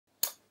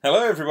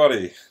Hello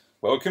everybody,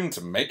 welcome to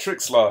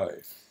Matrix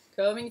Live.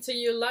 Coming to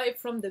you live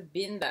from the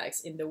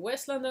beanbags in the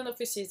West London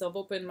offices of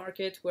Open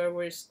Market, where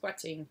we're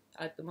squatting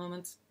at the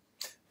moment.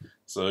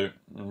 So,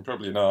 you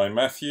probably know I'm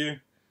Matthew.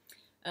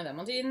 And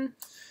Amandine.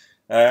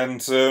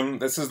 And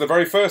this is the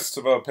very first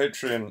of our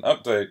Patreon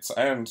updates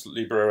and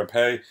Libra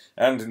Pay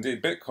and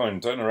indeed Bitcoin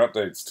donor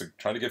updates to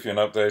try to give you an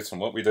update on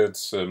what we did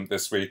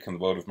this week in the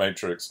world of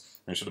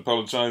Matrix. We should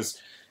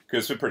apologise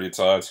because we're pretty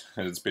tired.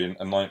 It's been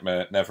a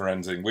nightmare,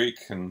 never-ending week,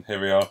 and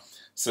here we are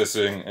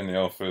sitting in the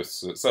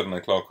office at 7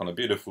 o'clock on a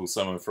beautiful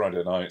summer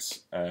Friday night,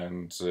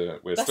 and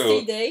we're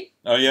Bastille Day.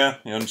 Oh yeah,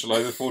 on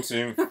July the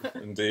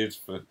 14th, indeed,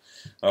 for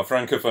our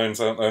francophones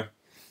out there.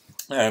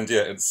 And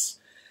yeah, it's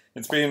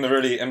been a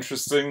really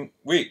interesting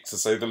week, to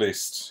say the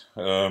least.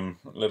 It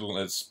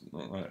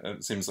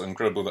seems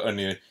incredible that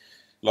only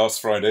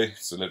last Friday,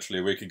 so literally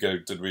a week ago,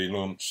 did we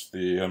launch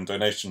the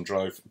donation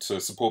drive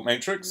to support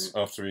Matrix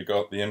after we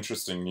got the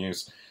interesting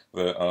news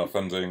that our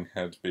funding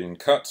had been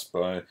cut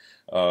by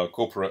our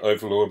corporate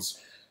overlords.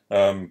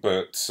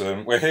 But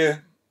we're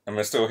here, and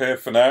we're still here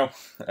for now,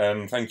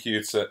 and thank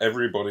you to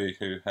everybody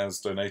who has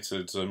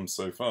donated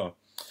so far.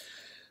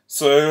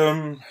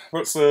 So,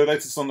 what's the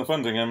latest on the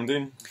funding,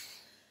 Amandine?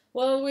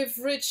 Well, we've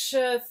reached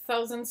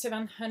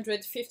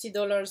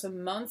 $1,750 a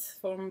month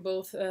from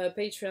both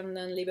Patreon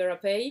and Libra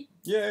Pay.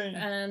 Yay!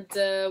 And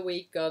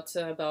we got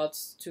about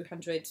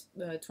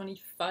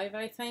 $225,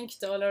 I think,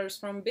 dollars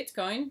from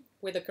Bitcoin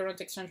with the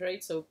current exchange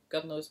rate, so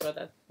God knows where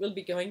that will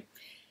be going.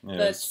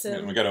 Yes,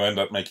 but, we're going to end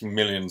up making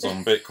millions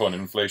on Bitcoin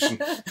inflation,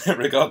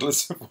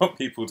 regardless of what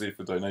people do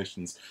for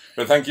donations.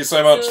 But thank you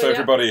so much to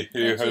everybody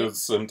who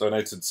has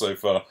donated so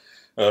far.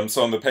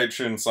 So on the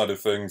Patreon side of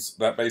things,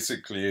 that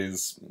basically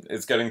is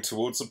getting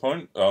towards the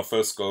point. Our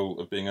first goal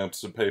of being able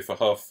to pay for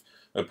half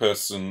a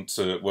person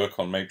to work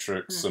on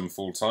Matrix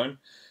full time,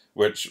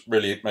 which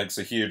really makes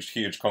a huge,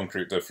 huge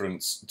concrete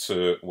difference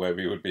to where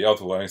we would be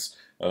otherwise.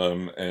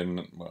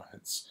 We're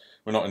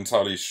not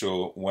entirely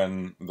sure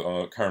when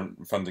our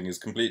current funding is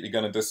completely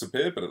going to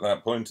disappear, but at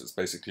that point, it's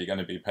basically going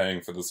to be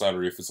paying for the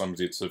salary for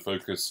somebody to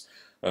focus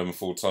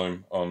full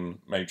time on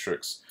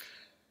Matrix.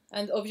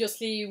 And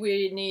obviously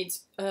we need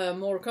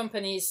more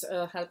companies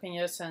helping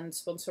us and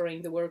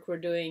sponsoring the work we're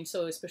doing.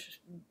 So especially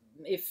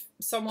if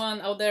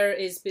someone out there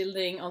is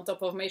building on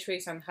top of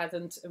Matrix and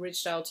hadn't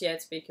reached out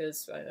yet,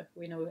 because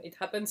we know it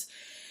happens,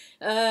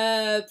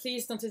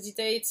 please don't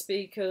hesitate,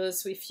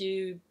 because if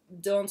you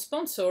don't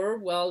sponsor,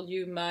 well,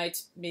 you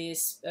might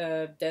miss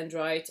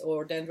Dendrite,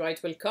 or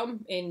Dendrite will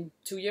come in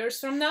 2 years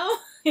from now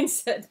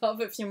instead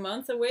of a few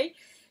months away.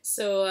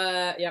 So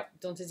yeah,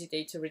 don't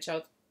hesitate to reach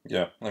out.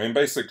 Yeah, I mean,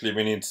 basically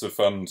we need to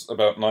fund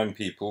about 9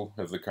 people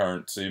of the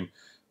current team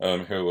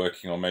who are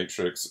working on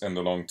Matrix in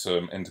the long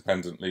term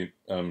independently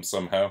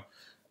somehow.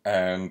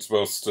 And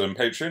whilst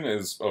Patreon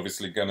is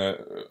obviously going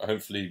to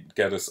hopefully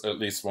get us at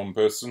least 1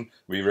 person,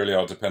 we really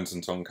are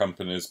dependent on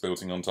companies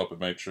building on top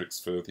of Matrix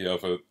for the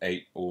other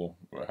 8 or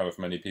however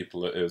many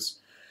people it is.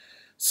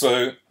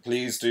 So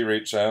please do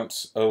reach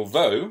out,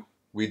 although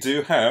we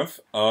do have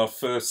our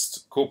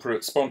first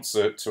corporate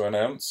sponsor to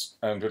announce,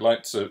 and we'd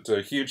like to do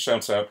a huge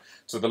shout out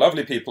to the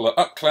lovely people at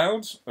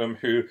UpCloud,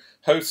 who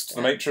host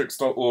the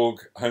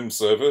Matrix.org home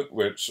server,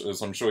 which,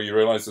 as I'm sure you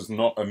realise, is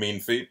not a mean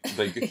feat.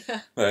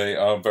 They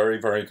are very,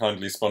 very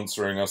kindly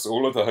sponsoring us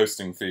all of the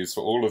hosting fees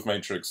for all of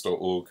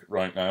Matrix.org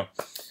right now,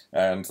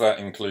 and that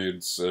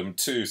includes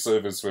 2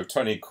 servers with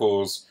 20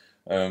 cores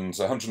and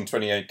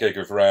 128 gig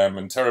of RAM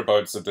and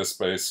terabytes of disk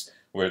space,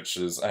 which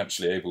is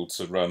actually able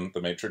to run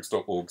the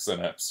Matrix.org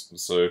Synapse.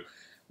 So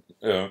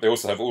they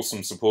also have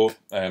awesome support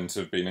and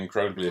have been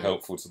incredibly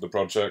helpful to the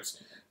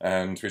project.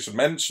 And we should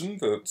mention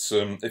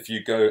that if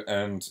you go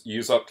and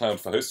use UpCloud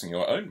for hosting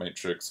your own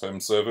Matrix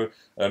home server,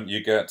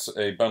 you get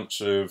a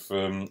bunch of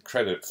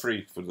credit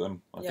free for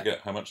them. I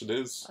forget how much it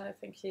is. I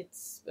think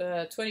it's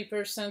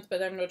 20%,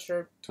 but I'm not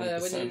sure.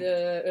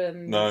 20%?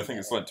 No, I think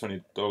it's like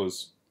 $20.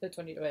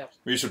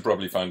 We should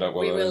probably find out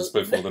what it is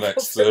before the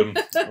next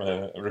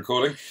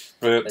recording.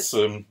 But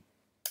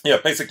yeah,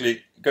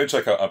 basically, go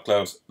check out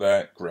UpCloud.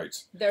 They're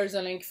great. There's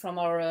a link from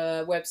our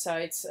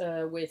website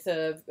with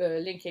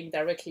linking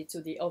directly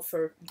to the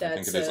offer. That, I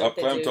think it is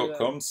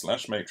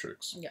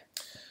upcloud.com/matrix. Yeah.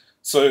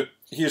 So,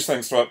 huge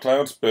thanks to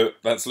UpCloud, but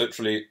that's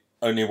literally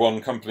only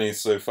 1 company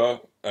so far.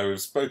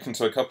 I've spoken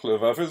to a couple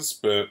of others,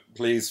 but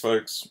please,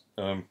 folks,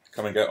 come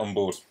and get on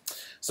board.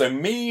 So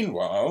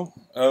meanwhile,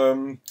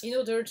 in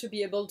order to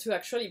be able to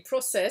actually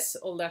process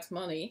all that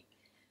money,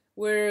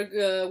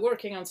 we're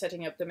working on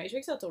setting up the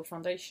Matrix at our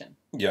foundation.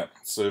 Yeah,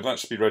 so that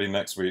should be ready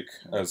next week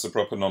as a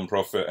proper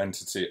non-profit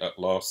entity at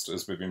last,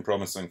 as we've been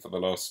promising for the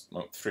last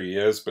 3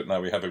 years, but now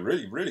we have a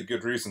really, really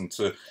good reason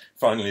to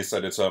finally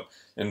set it up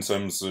in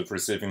terms of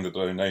receiving the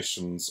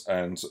donations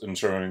and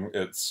ensuring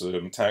it's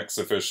tax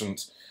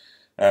efficient,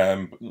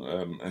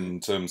 in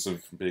terms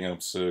of being able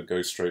to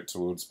go straight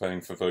towards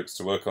paying for folks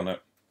to work on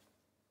it.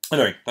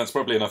 Anyway, that's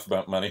probably enough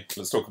about money.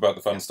 Let's talk about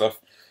the fun stuff,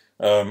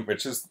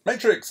 which is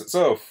Matrix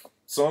itself.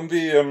 So on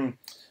the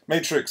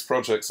Matrix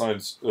project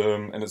side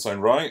in its own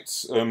right.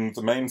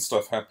 The main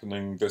stuff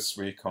happening this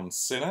week on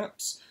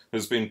Synapse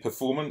has been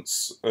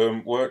performance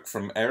work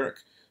from Erik,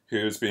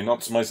 who's been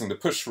optimizing the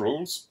push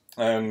rules,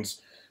 and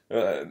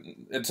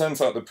it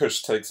turns out the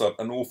push takes up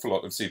an awful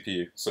lot of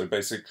CPU. So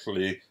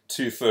basically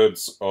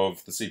 2/3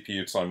 of the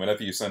CPU time,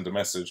 whenever you send a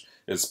message,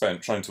 is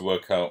spent trying to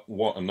work out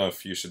what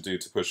enough you should do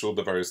to push all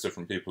the various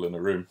different people in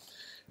a room.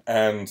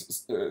 And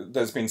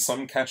there's been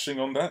some caching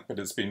on that, but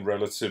it's been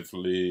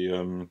relatively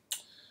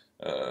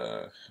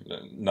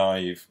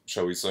naive,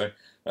 shall we say.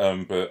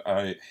 But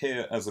I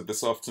hear as of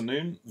this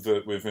afternoon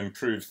that we've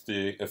improved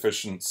the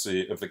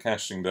efficiency of the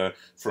caching there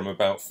from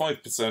about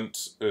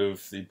 5%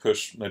 of the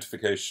push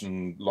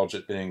notification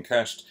logic being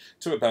cached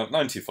to about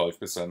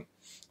 95%.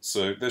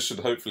 So this should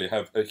hopefully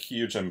have a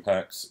huge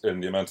impact in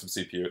the amount of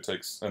CPU it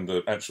takes and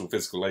the actual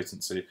physical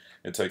latency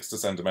it takes to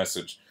send a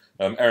message.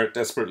 Erik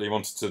desperately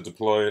wanted to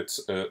deploy it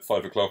at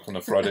 5 o'clock on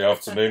a Friday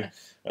afternoon,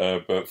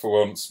 but for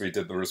once we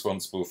did the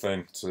responsible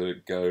thing to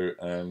go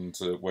and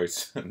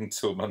wait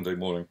until Monday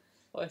morning.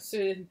 Well,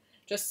 so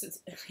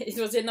it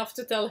was enough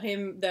to tell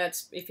him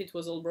that if it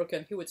was all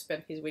broken, he would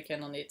spend his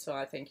weekend on it. So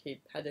I think he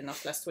had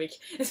enough last week.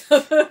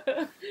 So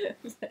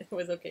it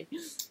was okay.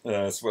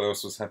 So what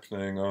else was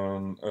happening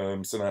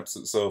on Synapse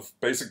itself?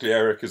 Basically,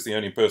 Erik is the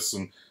only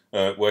person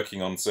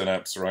working on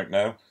Synapse right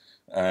now.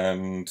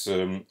 And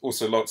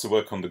also lots of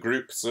work on the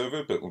group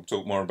server, but we'll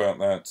talk more about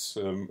that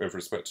with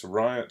respect to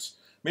Riot.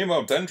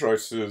 Meanwhile,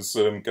 Dendrite is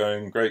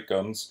going great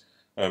guns.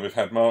 We've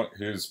had Mark,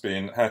 who's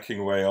been hacking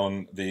away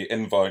on the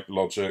invite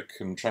logic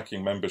and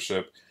tracking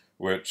membership,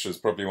 which is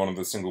probably one of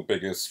the single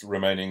biggest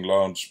remaining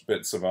large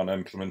bits of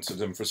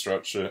unimplemented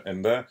infrastructure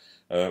in there,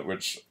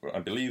 which I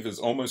believe is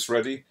almost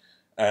ready.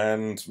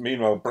 And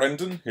meanwhile,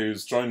 Brendan,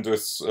 who's joined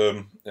us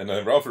in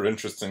a rather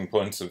interesting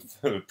point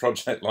of the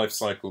project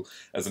lifecycle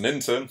as an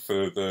intern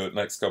for the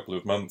next couple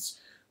of months,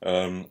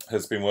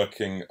 has been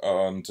working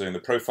on doing the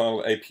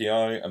profile API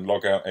and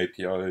logout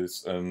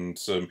APIs and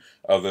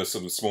other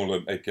sort of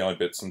smaller API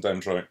bits in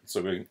Dendrite.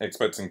 So we're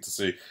expecting to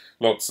see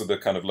lots of the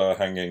kind of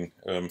lower-hanging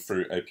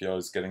fruit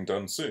APIs getting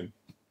done soon.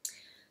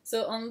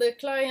 So on the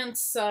client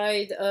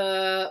side,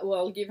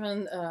 well,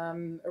 given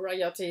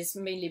Riot is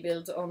mainly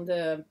built on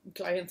the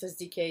client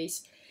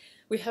SDKs,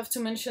 we have to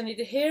mention it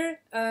here.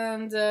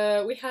 And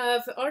we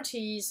have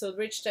RT, so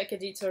Rich Text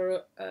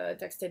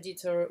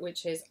Editor,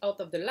 which is out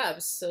of the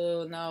labs.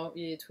 So now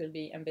it will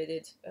be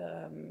embedded,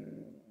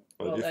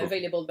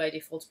 available by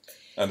default.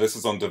 And this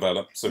is on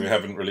develop, so we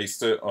haven't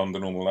released it on the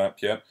normal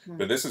app yet.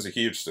 But this is a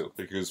huge deal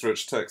because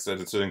Rich Text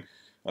Editing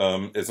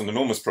is an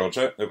enormous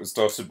project. It was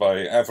started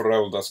by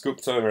Aviral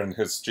Dasgupta and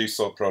his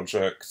GSOC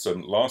project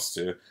last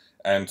year,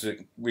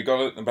 and we got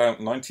it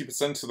about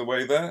 90% of the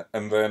way there,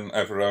 and then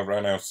Aviral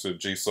ran out of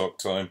GSOC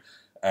time,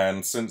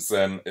 and since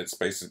then it's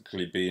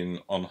basically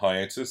been on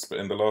hiatus. But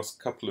in the last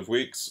couple of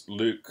weeks,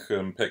 Luke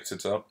picked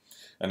it up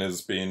and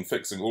has been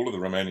fixing all of the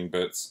remaining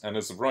bits, and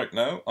as of right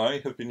now, I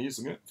have been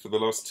using it for the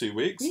last 2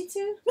 weeks. Me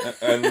too.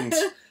 And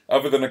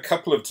other than a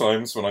couple of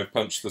times when I've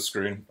punched the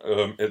screen,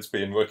 it's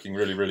been working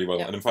really, really well.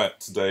 Yep. And in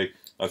fact, today,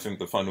 I think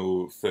the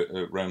final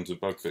round of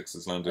bug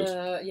fixes landed.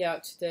 Yeah,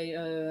 today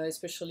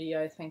especially,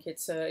 I think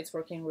it's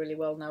working really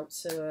well now.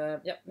 So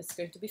yeah, it's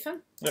going to be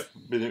fun. Yep,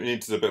 we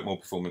needed a bit more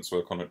performance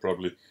work on it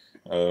probably,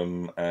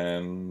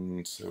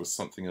 and there was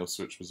something else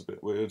which was a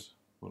bit weird.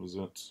 What is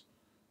it?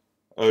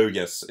 Oh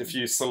yes, if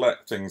you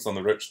select things on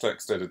the Rich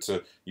Text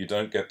Editor, you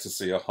don't get to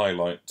see a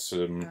highlight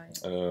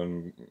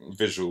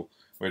visual,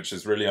 which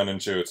is really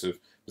unintuitive,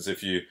 because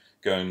if you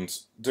go and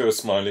do a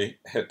smiley,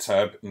 hit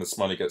tab, and the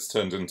smiley gets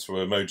turned into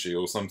an emoji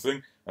or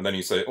something, and then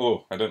you say,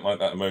 oh, I don't like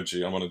that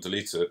emoji, I want to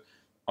delete it,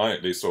 I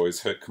at least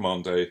always hit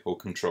Command-A or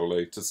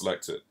Control-A to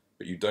select it,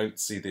 but you don't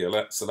see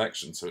the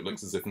selection, so it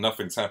looks as if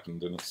nothing's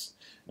happened, and it's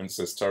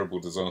this terrible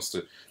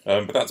disaster.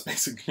 But that's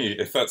basically,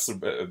 if that's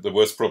the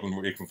worst problem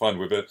we can find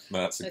with it,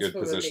 that's a good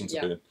position to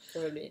be in.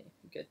 Probably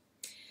good.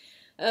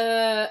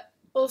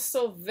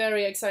 Also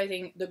very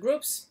exciting, the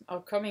groups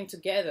are coming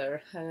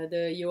together.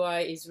 The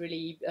UI is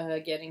really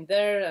getting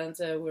there, and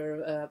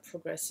we're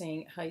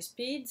progressing high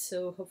speed,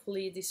 so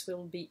hopefully this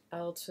will be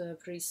out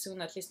pretty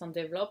soon, at least on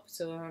develop.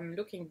 So I'm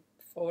looking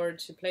forward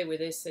to play with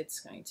this. It's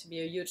going to be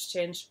a huge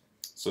change.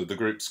 So the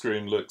group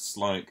screen looks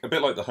like a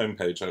bit like the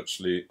homepage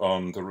actually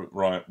on the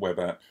Riot web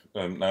app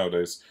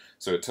nowadays.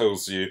 So it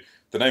tells you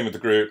the name of the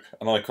group,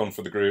 an icon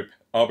for the group,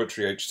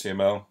 arbitrary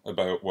HTML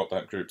about what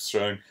that group's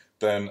showing,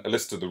 then a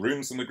list of the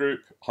rooms in the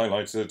group,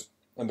 highlighted,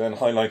 and then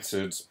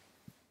highlighted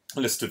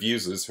a list of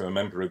users who are a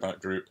member of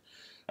that group.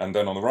 And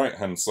then on the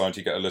right-hand side,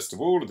 you get a list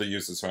of all of the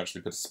users who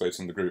actually participate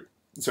in the group.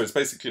 So it's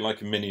basically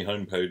like a mini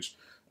homepage,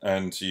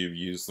 and you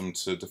use them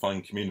to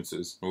define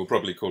communities. We'll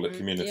probably call it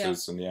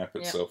communities in the app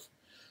itself.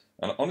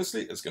 And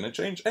honestly, it's going to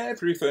change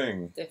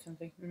everything.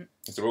 Definitely.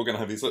 So we're all going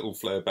to have these little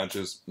flare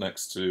badges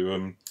next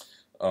to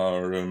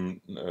are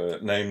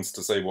names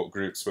to say what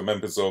groups we're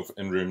members of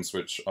in rooms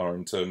which are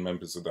in turn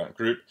members of that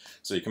group.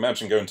 So you can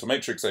imagine going to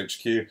Matrix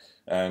HQ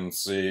and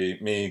see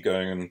me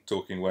going and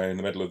talking away in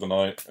the middle of the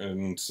night,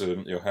 and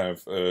you'll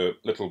have a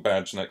little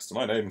badge next to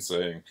my name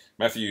saying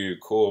Matthew,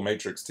 core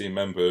Matrix team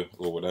member,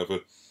 or whatever.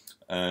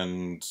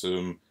 And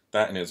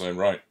that in its own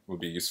right would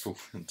be useful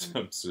in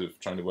terms of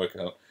trying to work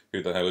out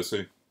who the hell is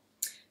who.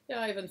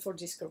 Yeah, even for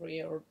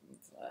discovery or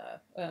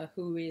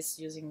who is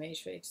using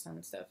Matrix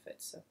and stuff.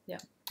 It's yeah.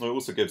 It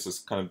also gives us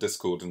kind of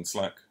Discord and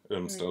Slack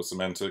style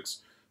semantics,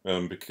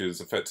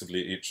 because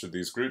effectively each of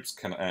these groups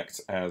can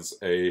act as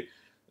a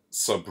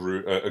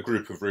a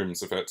group of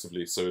rooms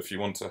effectively. So if you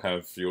want to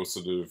have your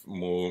sort of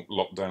more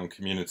locked down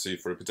community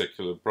for a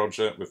particular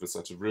project with a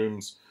set of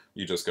rooms,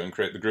 you just go and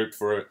create the group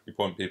for it, you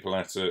point people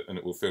at it, and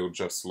it will feel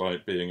just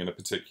like being in a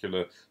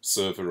particular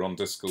server on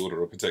Discord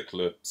or a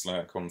particular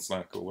Slack on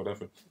Slack or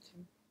whatever.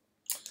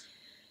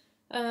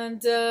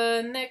 And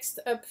next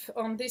up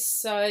on this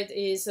side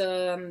is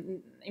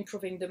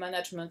improving the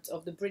management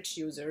of the bridge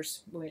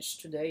users, which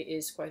today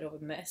is quite of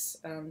a mess,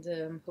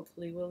 and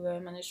hopefully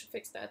we'll manage to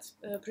fix that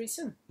pretty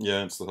soon.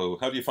 Yeah, it's the whole,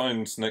 how do you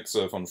find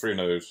NextServe on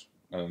Freenode,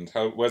 and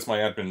where's my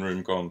admin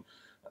room gone?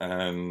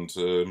 And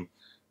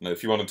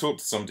if you want to talk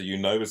to somebody you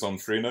know is on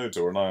Freenode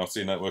or an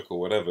IRC network or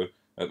whatever,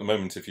 at the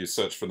moment if you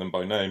search for them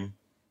by name,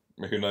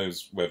 who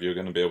knows whether you're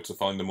going to be able to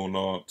find them or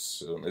not,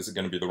 is it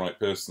going to be the right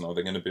person, are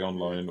they going to be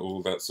online,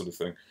 all that sort of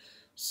thing.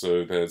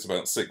 So there's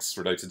about 6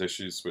 related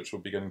issues which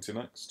we'll be getting to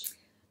next.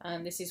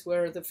 And this is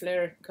where the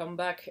Flare come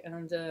back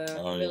and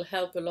will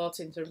help a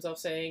lot in terms of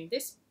saying,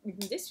 this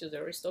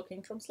user is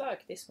talking from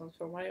Slack, this one's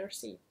from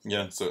IRC.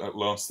 Yeah, so at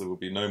last there will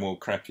be no more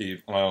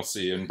crappy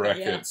IRC in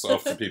brackets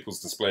after people's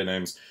display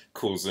names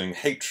causing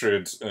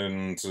hatred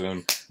and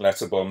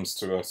letter bombs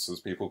to us as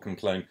people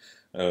complain.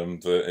 When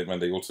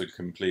they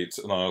auto-complete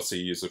an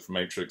IRC user from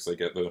Matrix, they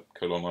get the :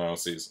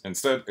 IRCs.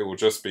 Instead, it will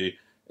just be,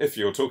 if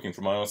you're talking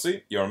from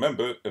IRC, you're a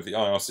member of the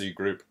IRC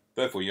group,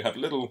 therefore you have a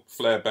little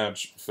Flare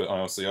badge for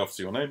IRC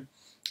after your name,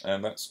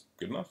 and that's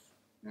good enough.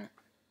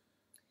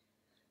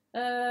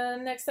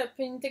 Next up,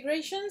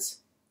 integrations.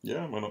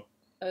 Yeah, why not?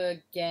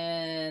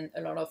 Again,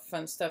 a lot of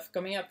fun stuff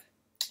coming up.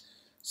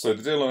 So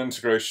the deal on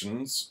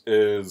integrations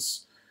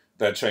is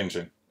they're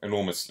changing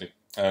enormously,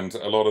 and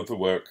a lot of the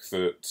work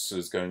that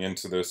is going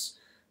into this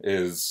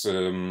is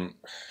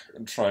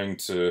trying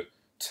to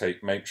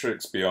take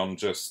Matrix beyond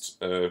just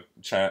a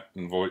chat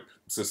and VoIP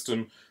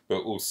system,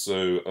 but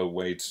also a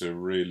way to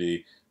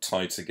really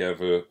tie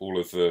together all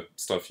of the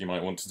stuff you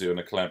might want to do in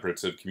a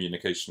collaborative,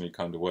 communication-y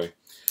kind of way.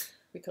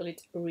 We call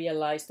it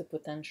realize the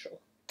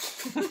potential.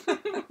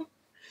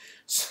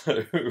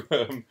 So,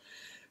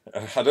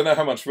 I don't know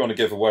how much we want to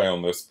give away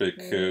on this,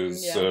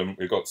 because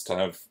we've got to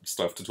have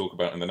stuff to talk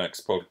about in the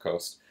next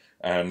podcast.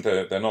 And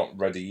they're not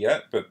ready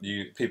yet, but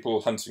people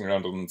hunting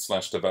around on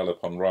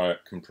 /develop on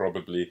Riot can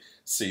probably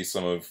see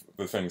some of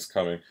the things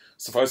coming.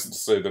 Suffice it to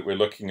say that we're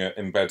looking at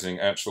embedding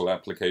actual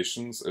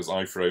applications as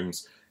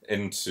iframes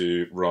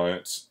into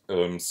Riot,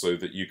 so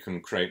that you can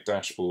create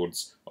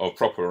dashboards of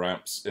proper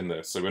apps in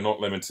there. So we're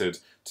not limited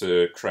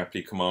to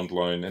crappy command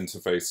line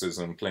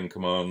interfaces and pling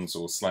commands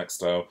or Slack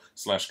style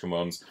 /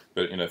 commands,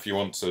 but if you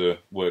want to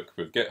work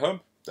with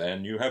GitHub,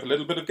 then you have a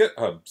little bit of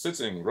GitHub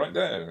sitting right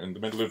there in the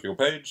middle of your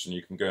page, and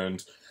you can go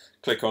and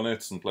click on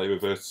it and play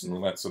with it and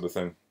all that sort of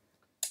thing.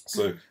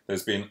 So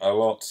there's been a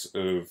lot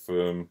of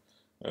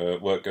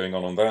work going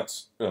on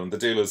that. The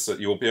deal is that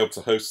you'll be able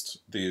to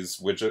host these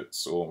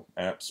widgets or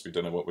apps, we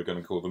don't know what we're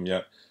going to call them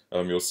yet,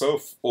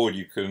 yourself, or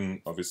you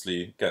can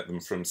obviously get them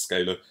from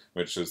Scalar,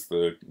 which is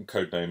the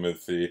code name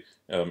of the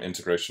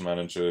integration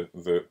manager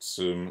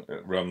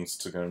that runs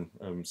to go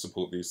and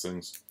support these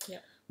things. Yeah.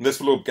 This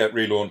will all get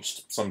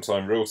relaunched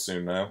sometime real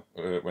soon now,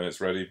 when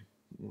it's ready,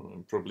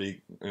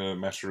 probably a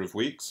matter of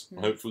weeks,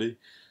 hopefully.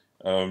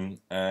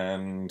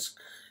 And,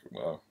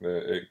 well,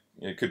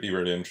 it could be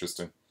really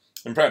interesting.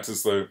 In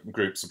practice, though,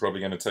 groups are probably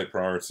going to take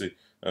priority,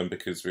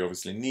 because we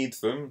obviously need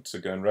them to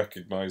go and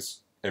recognise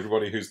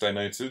everybody who's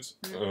donated.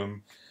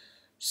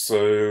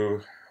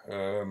 So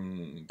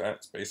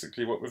that's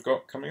basically what we've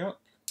got coming up.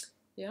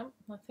 Yeah,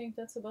 I think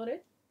that's about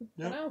it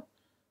for now.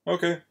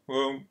 Okay,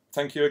 well,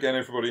 thank you again,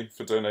 everybody,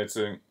 for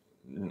donating.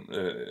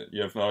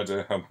 You have no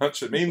idea how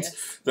much it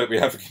means that we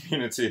have a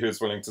community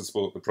who's willing to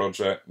support the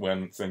project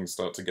when things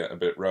start to get a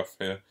bit rough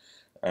here.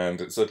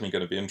 And it's certainly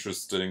going to be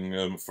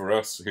interesting for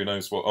us. Who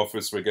knows what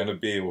office we're going to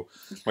be, or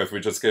whether we're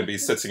just going to be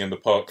sitting in the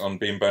park on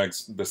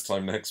beanbags this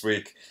time next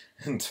week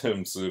in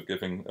terms of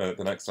giving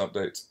the next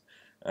update.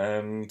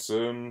 And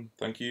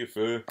thank you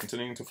for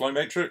continuing to fly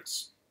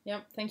Matrix. Yeah,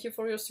 thank you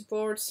for your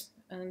support.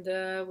 And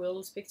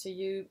we'll speak to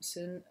you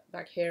soon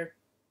back here.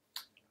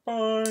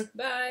 Bye.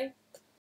 Bye.